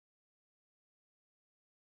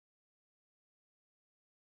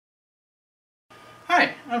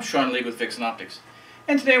Hi, I'm Sean Lee with Vixen Optics,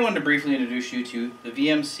 and today I wanted to briefly introduce you to the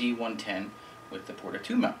VMC110 with the Porta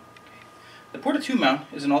 2 mount. The Porta 2 mount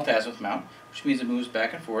is an alt-azimuth mount, which means it moves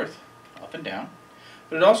back and forth, up and down,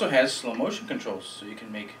 but it also has slow motion controls, so you can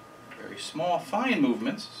make very small, fine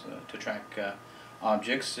movements to track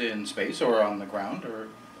objects in space or on the ground or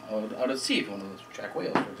out at sea if you want to track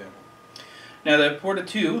whales, for example. Now the Porta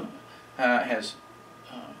 2 has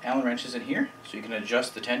Allen wrenches in here, so you can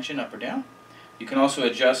adjust the tension up or down. You can also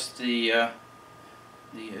adjust the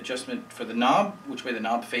adjustment for the knob, which way the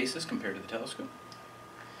knob faces compared to the telescope.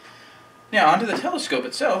 Now onto the telescope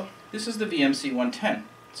itself. This is the VMC110.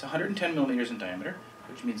 It's 110 millimeters in diameter,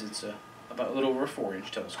 which means it's about a little over a 4-inch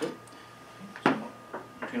telescope, so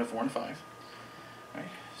between a 4 and 5. All right,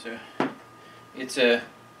 so it's a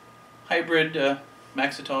hybrid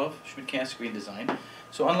Maxitov Schmidt-Cassegrain design.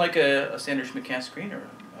 So unlike a standard Schmidt-Cassegrain or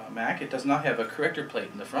Mac, it does not have a corrector plate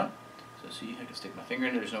in the front. So see, I can stick my finger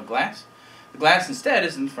in, there's no glass. The glass instead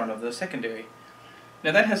is in front of the secondary.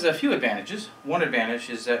 Now that has a few advantages. One advantage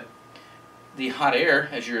is that the hot air,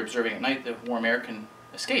 as you're observing at night, the warm air can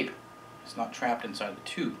escape. It's not trapped inside the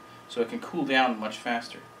tube, so it can cool down much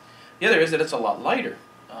faster. The other is that it's a lot lighter.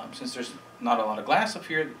 Since there's not a lot of glass up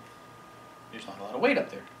here, there's not a lot of weight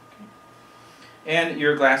up there. Okay? And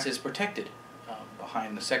your glass is protected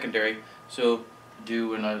behind the secondary, so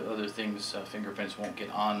dew and other things, fingerprints won't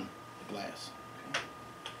get on the glass. Okay?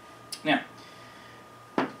 Now,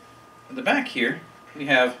 at the back here, we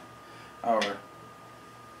have our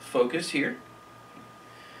focus here.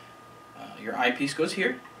 Your eyepiece goes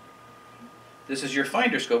here. This is your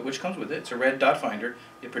finder scope, which comes with it. It's a red dot finder.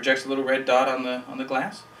 It projects a little red dot on the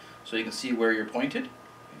glass, so you can see where you're pointed.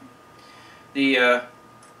 The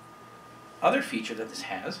other feature that this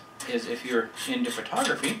has is if you're into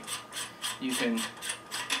photography, you can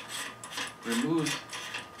remove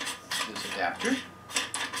this adapter.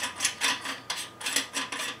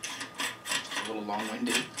 It's a little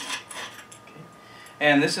long-winded. Okay.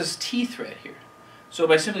 And this is T-thread here. So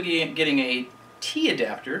by simply getting a T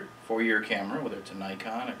adapter for your camera, whether it's a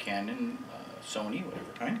Nikon, a Canon, Sony,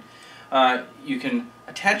 whatever kind, you can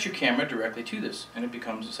attach your camera directly to this, and it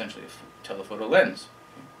becomes essentially a telephoto lens.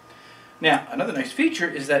 Okay. Now, another nice feature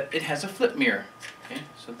is that it has a flip mirror. Okay.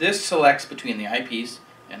 So this selects between the eyepiece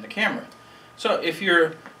and the camera. So if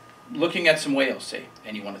you're looking at some whales, say,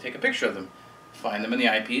 and you want to take a picture of them, find them in the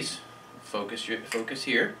eyepiece, focus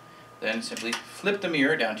here, then simply flip the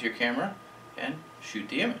mirror down to your camera and shoot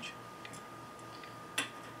the image.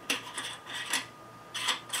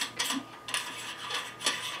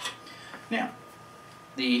 Now,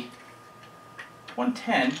 the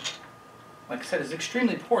 110, like I said, is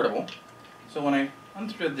extremely portable. So when I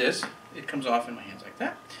unthread this, it comes off in my hands like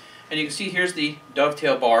that. And you can see here's the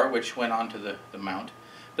dovetail bar which went onto the mount.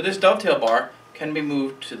 But this dovetail bar can be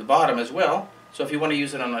moved to the bottom as well. So if you want to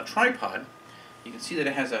use it on a tripod, you can see that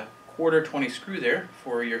it has a 1/4 20 screw there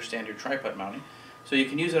for your standard tripod mounting. So you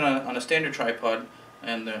can use it on a standard tripod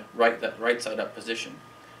and that right side up position.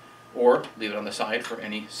 Or leave it on the side for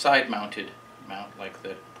any side-mounted mount like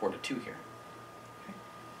the Porta 2 here. Okay.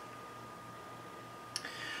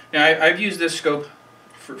 Now I've used this scope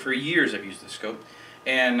for years. I've used this scope,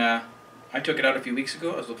 and I took it out a few weeks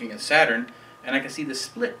ago. I was looking at Saturn, and I could see the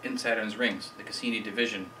split in Saturn's rings, the Cassini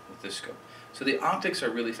division with this scope. So the optics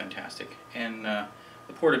are really fantastic, and the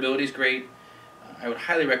portability is great. I would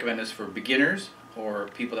highly recommend this for beginners or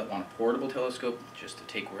people that want a portable telescope just to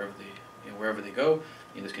take wherever they go.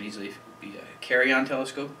 This could easily be a carry-on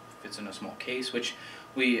telescope. Fits in a small case, which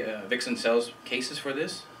Vixen sells cases for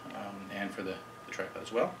this and for the tripod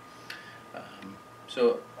as well.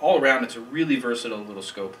 So all around, it's a really versatile little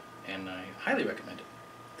scope, and I highly recommend it.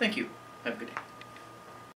 Thank you. Have a good day.